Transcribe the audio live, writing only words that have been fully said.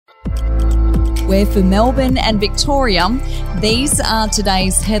We're for Melbourne and Victoria. These are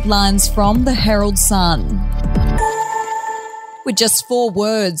today's headlines from the Herald Sun. With just 4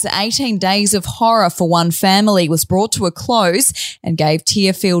 words, 18 days of horror for one family was brought to a close and gave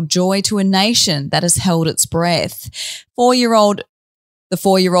tear-filled joy to a nation that has held its breath. The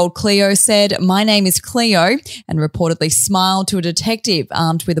 4-year-old Cleo said, "My name is Cleo," and reportedly smiled to a detective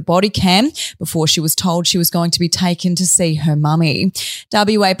armed with a body cam before she was told she was going to be taken to see her mummy.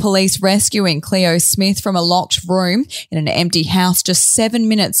 WA police rescuing Cleo Smith from a locked room in an empty house just 7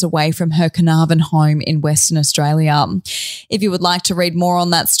 minutes away from her Carnarvon home in Western Australia. If you would like to read more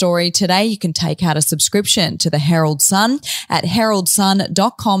on that story today, you can take out a subscription to the Herald Sun at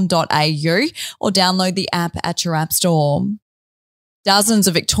heraldsun.com.au or download the app at your app store. Dozens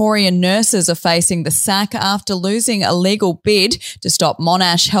of Victorian nurses are facing the sack after losing a legal bid to stop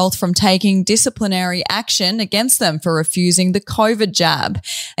Monash Health from taking disciplinary action against them for refusing the COVID jab.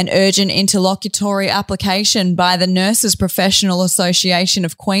 An urgent interlocutory application by the Nurses Professional Association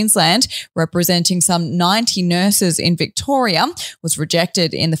of Queensland, representing some 90 nurses in Victoria, was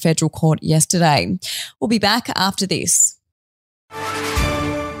rejected in the federal court yesterday. We'll be back after this.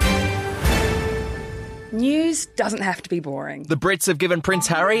 News doesn't have to be boring. The Brits have given Prince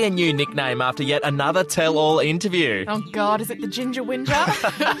Harry a new nickname after yet another tell-all interview. Oh God, is it the Ginger Whinger?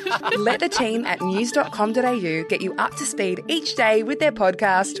 Let the team at news.com.au get you up to speed each day with their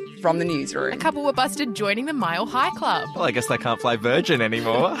podcast, From the Newsroom. A couple were busted joining the Mile High Club. Well, I guess they can't play Virgin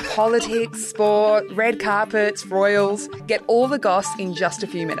anymore. Politics, sport, red carpets, royals. Get all the goss in just a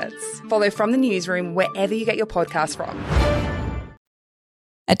few minutes. Follow From the Newsroom wherever you get your podcast from.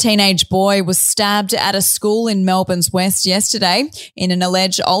 A teenage boy was stabbed at a school in Melbourne's West yesterday in an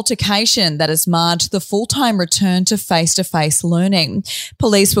alleged altercation that has marred the full-time return to face-to-face learning.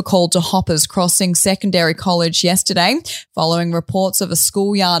 Police were called to Hoppers Crossing Secondary College yesterday following reports of a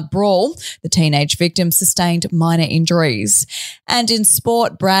schoolyard brawl. The teenage victim sustained minor injuries. And in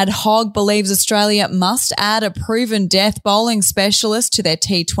sport, Brad Hogg believes Australia must add a proven death bowling specialist to their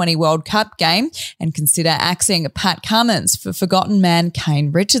T20 World Cup game and consider axing Pat Cummins for forgotten man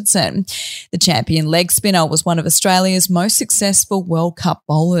Kane Richardson. The champion leg spinner was one of Australia's most successful World Cup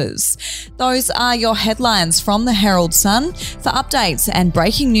bowlers. Those are your headlines from the Herald Sun. For updates and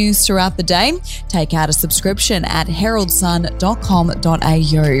breaking news throughout the day, take out a subscription at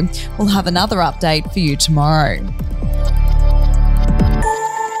heraldsun.com.au. We'll have another update for you tomorrow.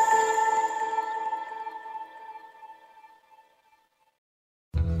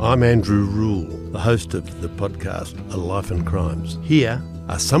 I'm Andrew Rule, the host of the podcast A Life and Crimes. Here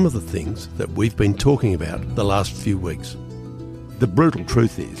are some of the things that we've been talking about the last few weeks. The brutal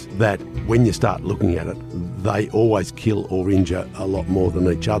truth is that when you start looking at it, they always kill or injure a lot more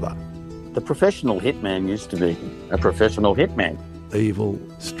than each other. The professional hitman used to be a professional hitman. Evil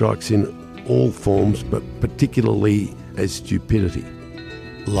strikes in all forms, but particularly as stupidity.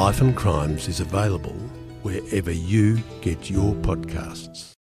 Life and Crimes is available wherever you get your podcasts.